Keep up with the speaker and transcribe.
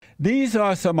These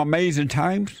are some amazing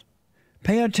times.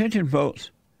 Pay attention,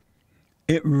 folks.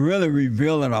 It really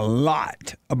revealing a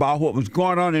lot about what was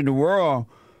going on in the world,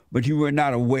 but you were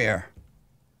not aware.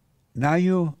 Now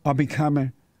you are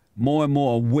becoming more and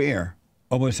more aware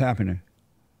of what's happening.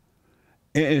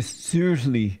 It is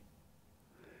seriously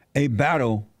a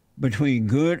battle between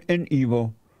good and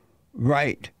evil,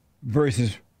 right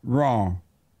versus wrong.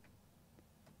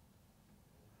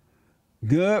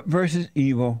 Good versus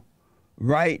evil,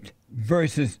 right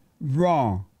versus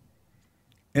wrong.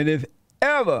 And if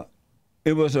ever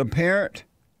it was apparent,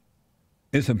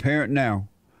 it's apparent now.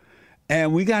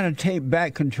 And we got to take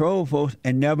back control, folks,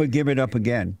 and never give it up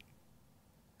again.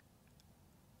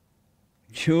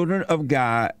 Children of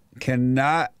God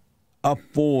cannot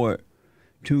afford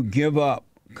to give up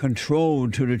control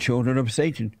to the children of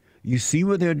Satan. You see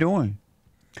what they're doing.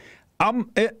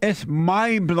 It's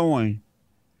mind-blowing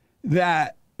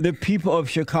that the people of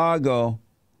Chicago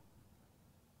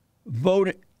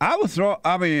voted.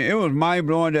 It was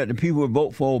mind-blowing that the people would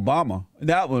vote for Obama.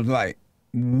 That was like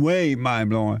way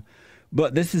mind-blowing.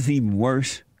 But this is even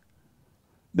worse.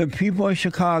 The people in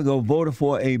Chicago voted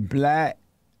for a black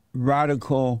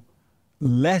radical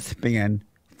lesbian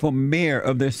for mayor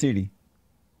of their city.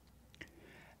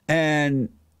 And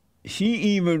she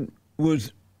even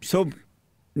was so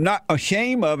not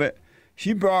ashamed of it,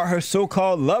 she brought her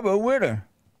so-called lover with her,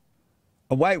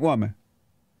 a white woman.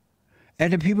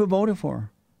 And the people voted for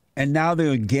her. And now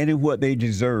they're getting what they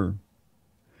deserve.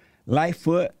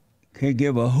 Lightfoot can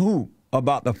give a hoot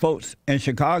about the folks in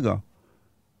Chicago.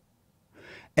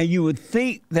 And you would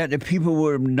think that the people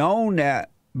would have known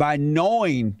that by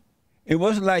knowing it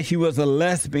wasn't like she was a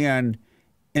lesbian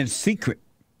in secret.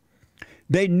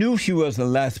 They knew she was a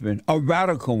lesbian, a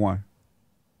radical one.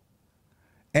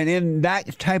 And in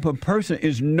that type of person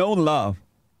is no love.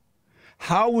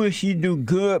 How will she do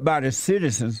good by the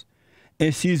citizens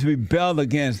if she's rebelled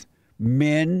against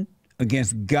men,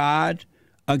 against God,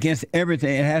 against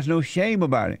everything, and has no shame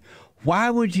about it? Why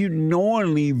would you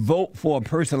knowingly vote for a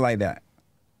person like that?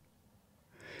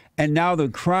 And now the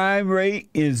crime rate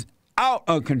is out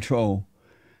of control.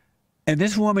 And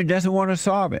this woman doesn't want to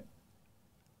solve it.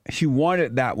 She wanted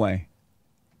it that way.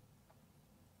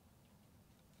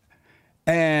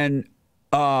 And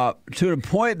to the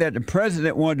point that the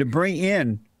president wanted to bring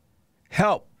in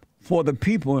help for the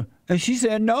people, and she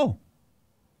said no.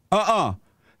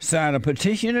 Signed a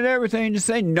petition and everything to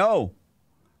say no.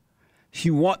 She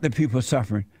wants the people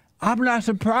suffering. I'm not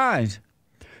surprised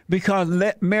because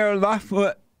Mayor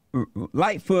Lightfoot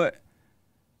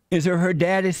is her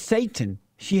dad is Satan.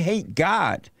 She hate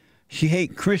God. She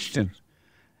hate Christians.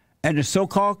 And the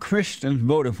so-called Christians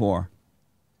voted for her.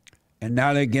 And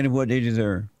now they're getting what they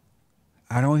deserve.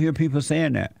 I don't hear people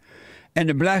saying that. And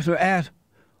the blacks were asked,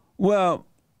 well,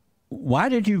 why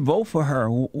did you vote for her?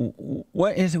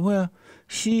 What is it? Well,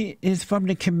 she is from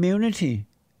the community.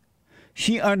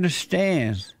 She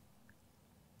understands.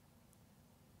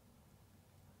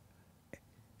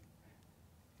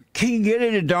 Can you get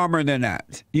any dumber than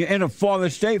that? You're in a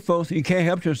fallen state, folks. You can't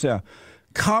help yourself.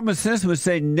 Common sense would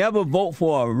say never vote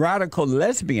for a radical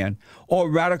lesbian or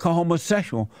radical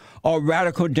homosexual or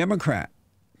radical Democrat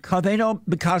because they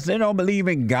don't believe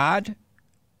in God.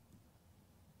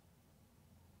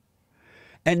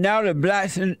 And now the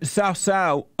blacks in the South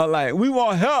Side are like, we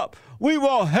want help. We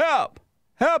want help.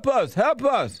 Help us. Help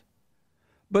us.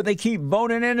 But they keep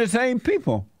voting in the same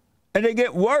people, and they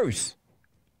get worse.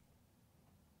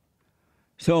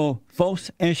 So, folks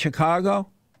in Chicago,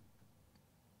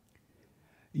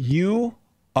 you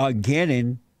are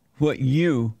getting what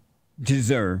you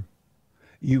deserve.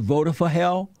 You voted for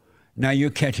hell, now you're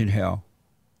catching hell.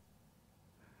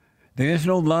 There's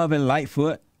no love in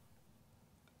Lightfoot.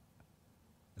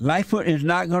 Lightfoot is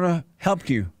not going to help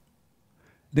you.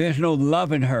 There's no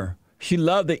love in her. She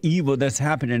loved the evil that's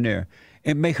happening there.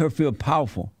 It makes her feel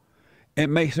powerful. It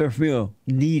makes her feel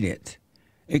needed.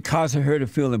 It causes her to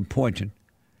feel important.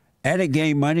 And it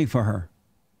gained money for her.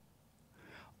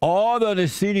 All of the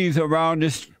cities around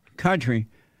this country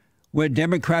where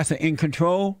Democrats are in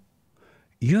control,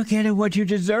 you're getting what you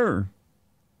deserve.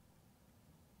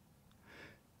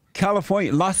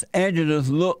 California, Los Angeles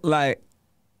looked like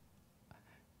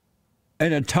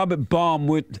an atomic bomb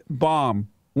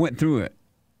went through it.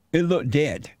 It looked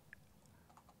dead.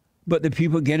 But the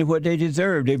people getting what they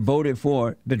deserve. They voted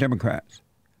for the Democrats.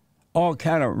 All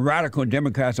kind of radical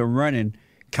Democrats are running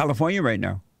California right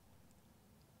now.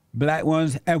 Black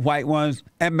ones and white ones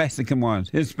and Mexican ones,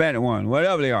 Hispanic ones,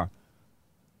 whatever they are.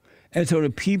 And so the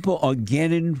people are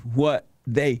getting what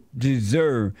they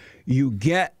deserve. You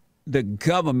get the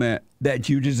government that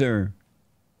you deserve.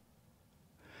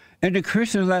 And the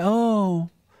Christians are like, oh,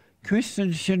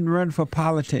 Christians shouldn't run for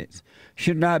politics,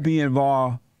 should not be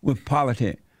involved with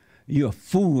politics. You're a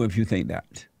fool if you think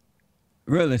that.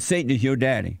 Really, Satan is your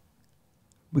daddy.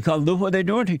 Because look what they're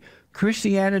doing to you.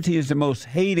 Christianity is the most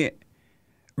hated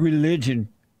religion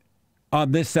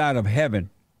on this side of heaven.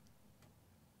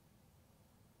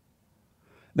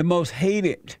 The most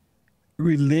hated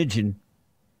religion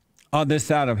on this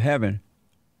side of heaven.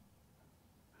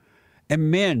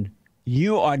 And men,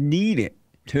 you are needed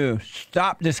to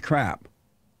stop this crap.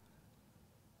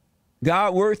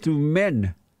 God works through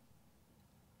men.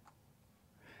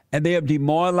 And they have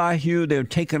demoralized you. They have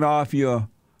taken off your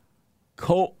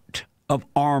coat of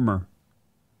armor,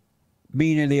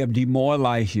 meaning they have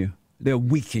demoralized you. They're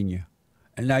weakening you.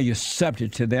 And now you're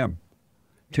subject to them,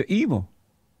 to evil.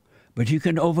 But you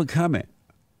can overcome it.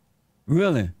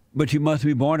 Really. But you must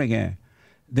be born again.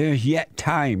 There's yet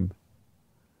time.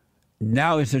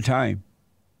 Now is the time.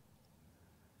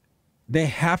 They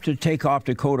have to take off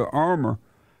the coat of armor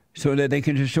so that they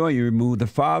can destroy you. Remove the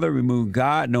Father, remove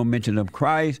God, no mention of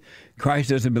Christ. Christ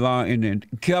doesn't belong in the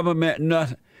government,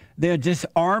 nothing. They're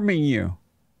disarming you.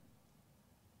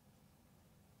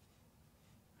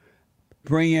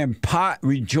 Bring in pot,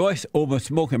 rejoice over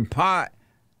smoking pot,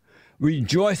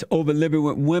 rejoice over living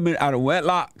with women out of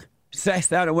wedlock,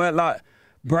 sex out of wedlock,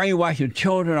 brainwash your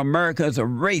children. America is a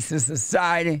racist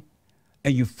society,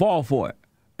 and you fall for it.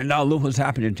 And now look what's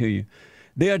happening to you.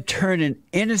 They're turning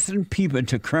innocent people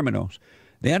into criminals.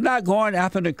 They're not going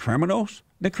after the criminals.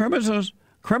 The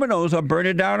criminals are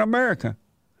burning down America.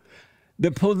 The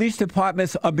police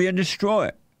departments are being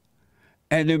destroyed.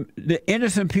 And the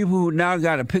innocent people who now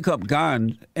got to pick up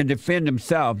guns and defend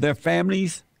themselves, their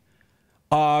families,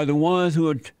 are the ones who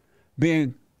are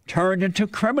being turned into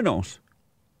criminals.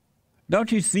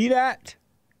 Don't you see that?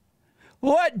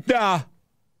 What the?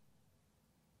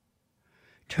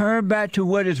 Turn back to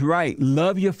what is right.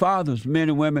 Love your fathers, men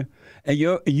and women, and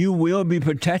you will be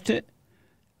protected.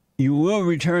 You will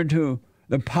return to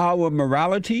the power of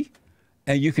morality,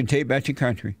 and you can take back your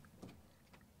country,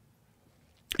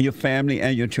 your family,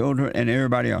 and your children, and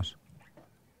everybody else.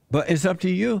 But it's up to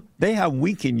you. They have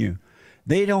weakened you.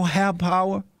 They don't have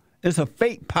power. It's a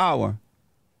fake power.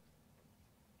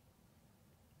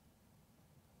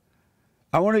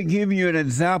 I want to give you an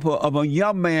example of a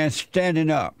young man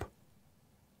standing up.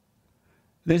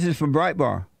 This is from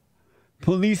Breitbart.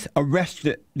 Police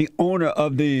arrested the owner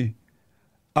of a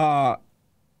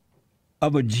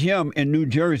gym in New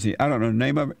Jersey. I don't know the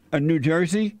name of it. New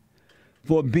Jersey,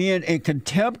 for being in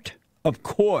contempt of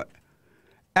court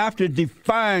after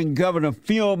defying Governor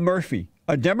Phil Murphy,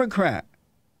 a Democrat,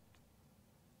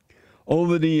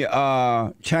 over the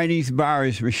Chinese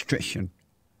virus restriction.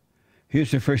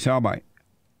 Here's the first soundbite.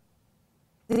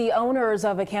 The owners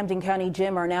of a Camden County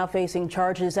gym are now facing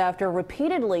charges after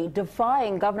repeatedly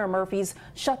defying Governor Murphy's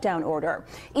shutdown order.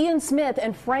 Ian Smith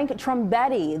and Frank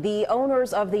Trombetti, the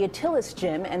owners of the Attilis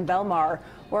gym in Belmar,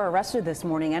 were arrested this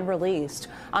morning and released.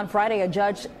 On Friday, a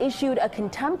judge issued a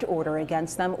contempt order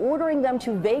against them, ordering them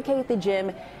to vacate the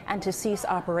gym and to cease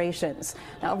operations.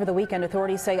 Now, over the weekend,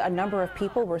 authorities say a number of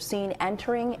people were seen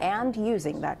entering and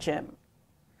using that gym.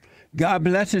 God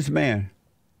bless this man.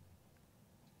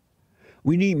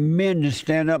 We need men to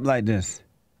stand up like this.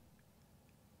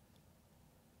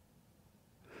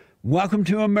 Welcome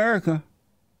to America,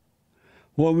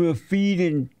 where we're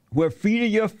feeding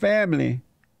your family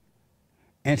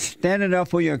and standing up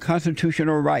for your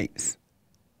constitutional rights.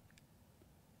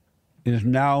 It is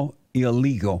now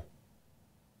illegal.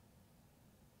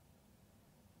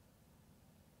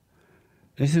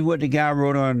 This is what the guy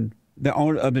wrote on, the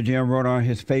owner of the gym wrote on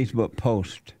his Facebook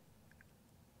post.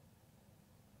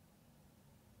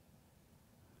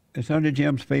 It's on the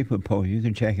gym's Facebook post. You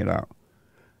can check it out.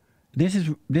 This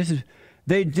is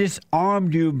they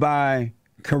disarmed you by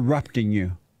corrupting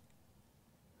you.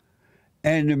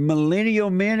 And the millennial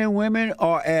men and women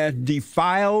are as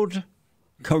defiled,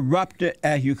 corrupted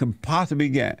as you can possibly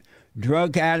get.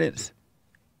 Drug addicts.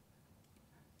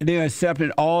 They're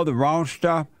accepting all the wrong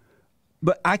stuff.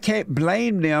 But I can't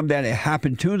blame them that it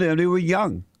happened to them. They were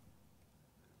young.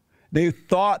 They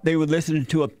thought they were listening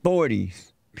to authorities.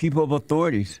 People of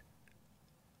authorities.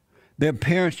 Their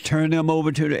parents turned them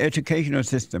over to the educational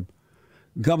system,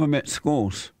 government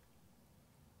schools.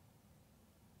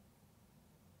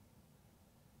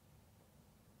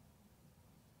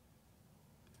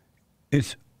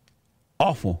 It's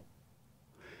awful.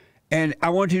 And I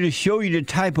want you to show you the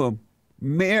type of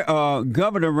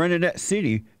governor running that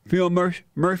city, Phil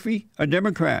Murphy, a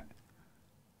Democrat.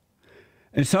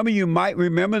 And some of you might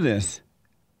remember this.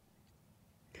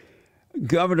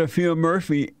 Governor Phil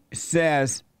Murphy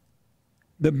says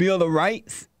The Bill of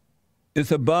Rights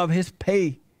is above his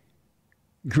pay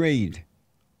grade.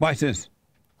 Watch this.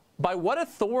 By what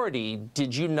authority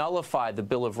did you nullify the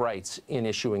Bill of Rights in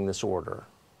issuing this order?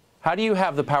 How do you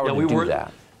have the power to do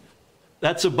that?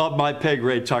 That's above my pay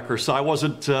grade, Tucker. So I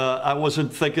wasn't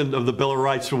thinking of the Bill of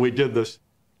Rights when we did this.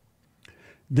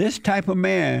 This type of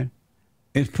man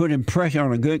is putting pressure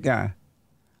on a good guy.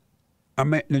 I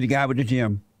mean, the guy with the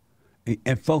gym.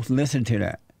 And folks, listen to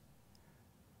that.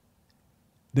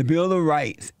 The Bill of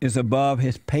Rights is above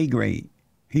his pay grade.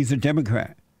 He's a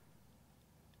Democrat.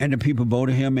 And the people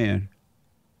voted him in.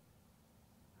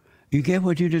 You get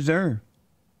what you deserve.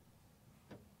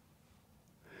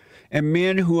 And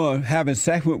men who are having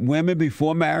sex with women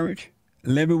before marriage,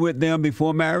 living with them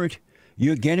before marriage,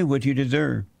 you're getting what you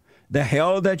deserve. The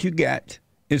hell that you get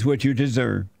is what you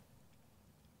deserve.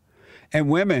 And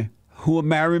women who are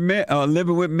married men,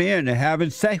 living with men and having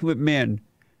sex with men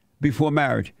before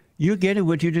marriage, you're getting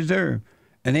what you deserve.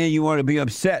 And then you want to be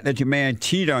upset that your man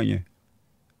cheat on you.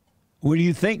 What do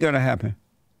you think going to happen?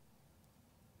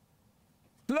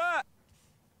 Slut!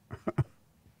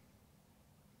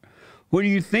 What do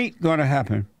you think going to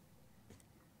happen?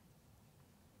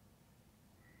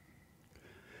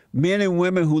 Men and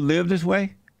women who live this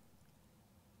way,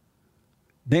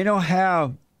 they don't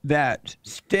have that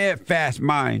steadfast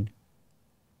mind.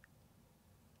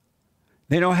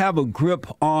 They don't have a grip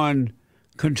on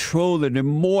controlling the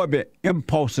morbid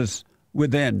impulses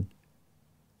within.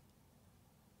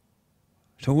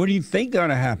 So what do you think going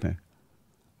to happen?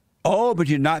 Oh, but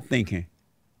you're not thinking.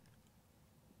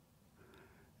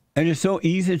 And it's so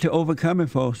easy to overcome it,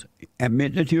 folks.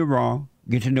 Admit that you're wrong.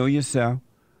 Get to know yourself.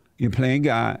 You're playing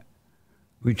God.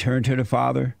 Return to the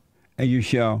Father, and you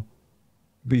shall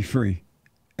be free.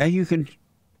 And you can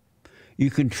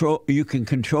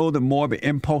control the morbid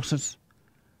impulses.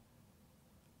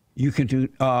 You can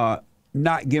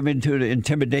not give in to the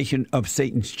intimidation of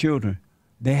Satan's children.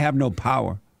 They have no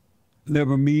power.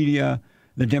 Liberal media,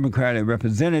 the Democratic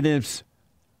representatives,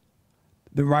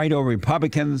 the right or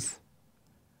Republicans,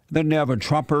 the never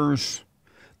Trumpers,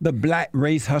 the black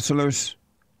race hustlers.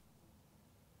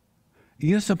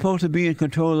 You're supposed to be in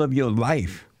control of your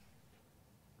life.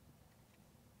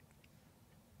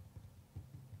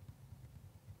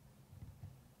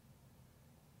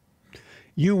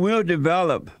 You will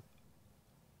develop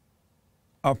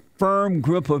a firm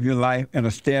grip of your life and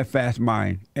a steadfast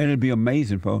mind. And it'll be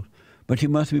amazing, folks. But you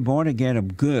must be born again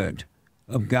of good,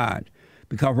 of God,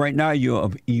 because right now you're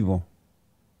of evil.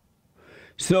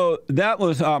 So that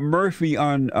was Murphy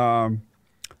on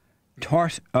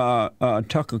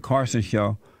Tucker Carlson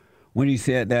show when he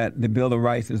said that the Bill of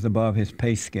Rights is above his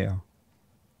pay scale.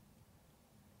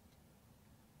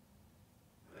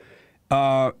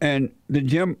 And the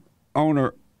gym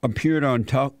owner appeared on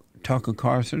Tucker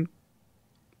Carlson,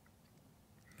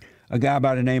 a guy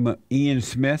by the name of Ian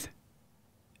Smith.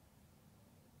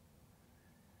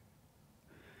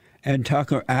 And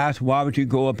Tucker asked, why would you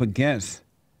go up against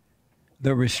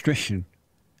the restriction?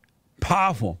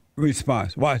 Powerful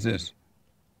response. Watch this.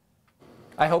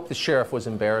 I hope the sheriff was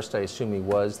embarrassed. I assume he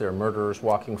was. There are murderers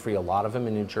walking free, a lot of them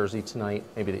in New Jersey tonight.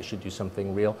 Maybe they should do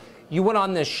something real. You went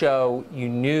on this show. You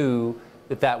knew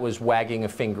that that was wagging a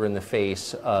finger in the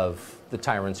face of the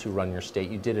tyrants who run your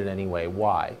state. You did it anyway.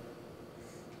 Why?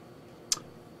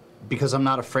 Because I'm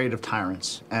not afraid of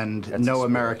tyrants, and no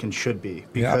American should be,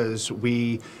 because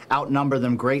we outnumber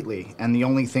them greatly, and the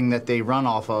only thing that they run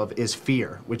off of is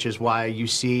fear, which is why you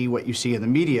see what you see in the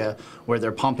media, where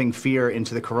they're pumping fear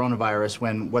into the coronavirus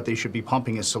when what they should be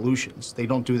pumping is solutions. They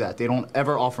don't do that. They don't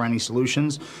ever offer any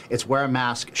solutions. It's wear a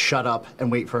mask, shut up,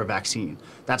 and wait for a vaccine.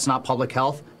 That's not public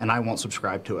health, and I won't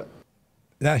subscribe to it.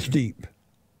 That's deep.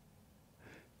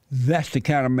 That's the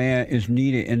kind of man is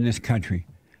needed in this country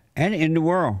and in the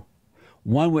world.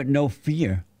 One with no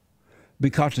fear,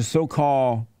 because the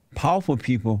so-called powerful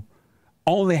people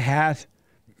only have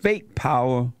fake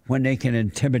power when they can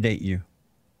intimidate you.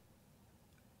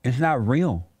 It's not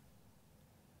real.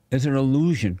 It's an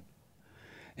illusion.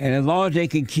 And as long as they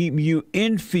can keep you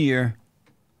in fear,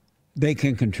 they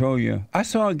can control you. I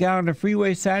saw a guy on the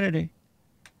freeway Saturday,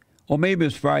 or maybe it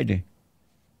was Friday.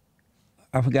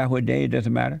 I forgot what day, it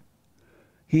doesn't matter.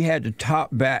 He had the top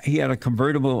back, he had a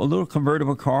little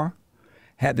convertible car.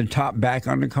 Had the top back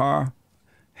on the car,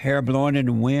 hair blowing in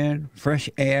the wind, fresh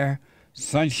air,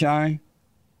 sunshine.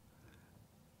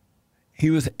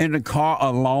 He was in the car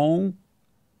alone.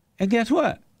 And guess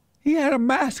what? He had a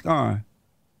mask on.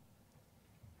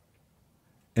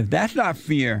 If that's not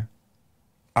fear,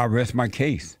 I rest my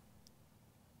case.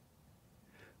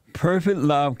 Perfect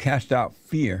love casts out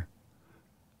fear.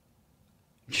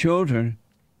 Children,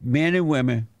 men and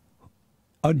women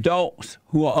Adults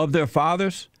who are of their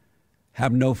fathers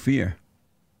have no fear.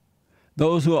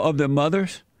 Those who are of their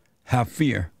mothers have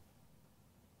fear.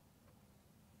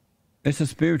 It's a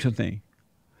spiritual thing.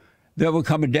 There will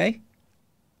come a day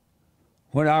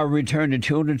when I will return the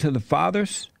children to the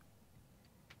fathers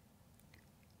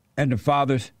and the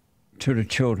fathers to the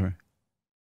children.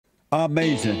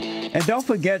 Amazing. And don't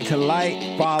forget to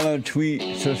like, follow,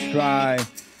 tweet, subscribe,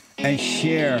 and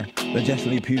share the Jesse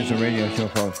Lee Peterson Radio Show,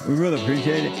 folks. We really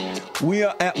appreciate it. We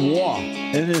are at war.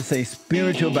 It is a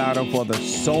spiritual battle for the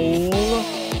soul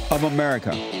of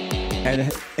America.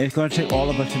 And it's going to take all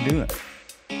of us to do it.